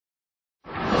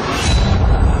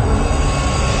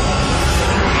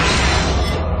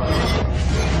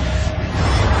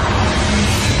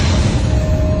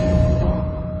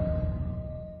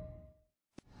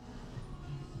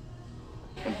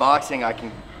boxing,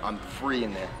 I'm free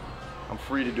in there. I'm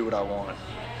free to do what I want.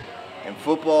 In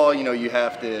football, you know, you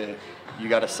got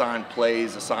to assign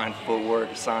plays, assign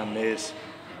footwork, assign this.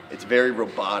 It's very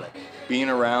robotic. Being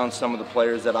around some of the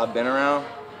players that I've been around,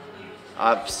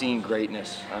 I've seen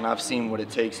greatness, and I've seen what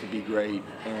it takes to be great,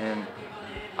 and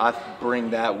I bring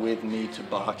that with me to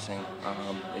boxing.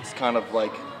 It's kind of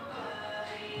like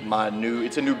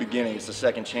it's a new beginning. It's a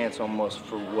second chance almost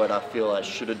for what I feel I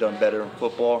should have done better in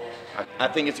football. I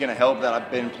think it's gonna help that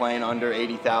I've been playing under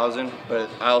 80,000, but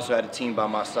I also had a team by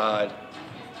my side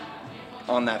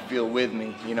on that field with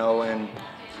me, you know, and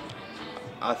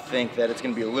I think that it's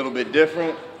gonna be a little bit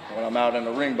different when I'm out in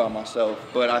the ring by myself,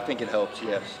 but I think it helps,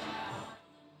 yes.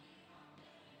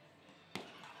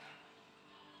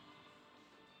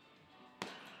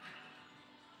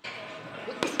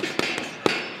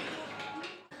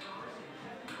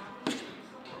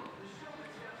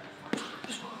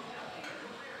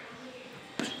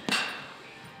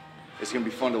 It's gonna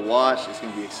be fun to watch, it's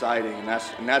gonna be exciting, and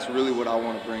that's really what I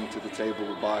want to bring to the table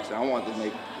with boxing. I want to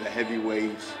make the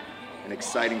heavyweights an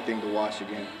exciting thing to watch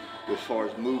again. As far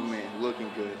as movement and looking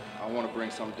good, I want to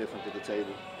bring something different to the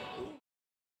table.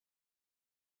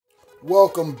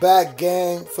 Welcome back,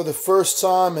 gang, for the first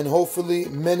time and hopefully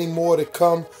many more to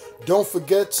come. Don't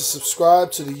forget to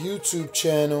subscribe to the YouTube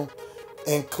channel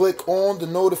and click on the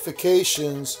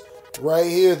notifications right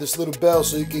here, this little bell,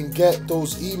 so you can get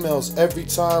those emails every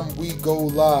time we go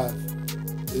live.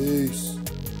 Peace.